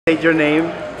State your name.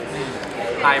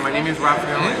 Hi, my name is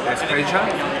Rafael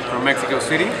Espeja from Mexico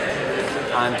City,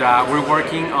 and we're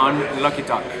working on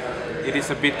LuckyDuck. It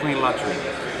is a Bitcoin lottery.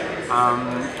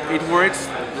 It works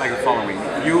like the following.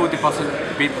 You deposit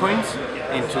Bitcoins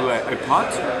into a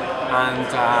pot, and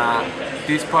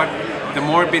this pot, the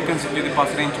more Bitcoins you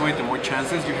deposit into it, the more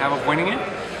chances you have of winning it,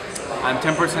 and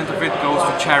 10% of it goes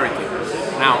to charity.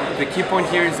 Now, the key point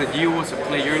here is that you as a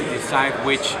player decide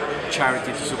which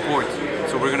charity to support.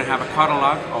 So we're going to have a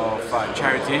catalog of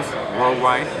charities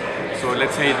worldwide. So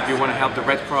let's say that you want to help the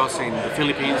Red Cross in the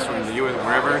Philippines or in the US or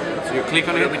wherever. So you click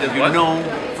on it and you know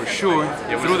for sure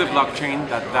through the blockchain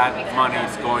that that money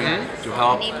is going to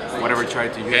help whatever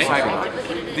charity you decide on.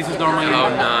 This is normally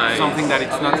something that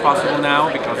it's not possible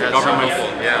now because the government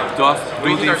does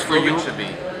do this for you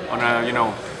on a,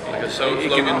 it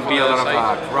can be a lot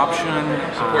of corruption,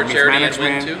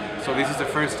 mismanagement. So this is the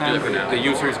first time that the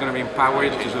user is going to be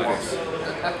empowered to do this.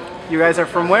 You guys are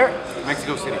from where?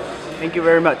 Mexico City. Thank you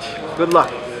very much. Good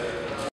luck.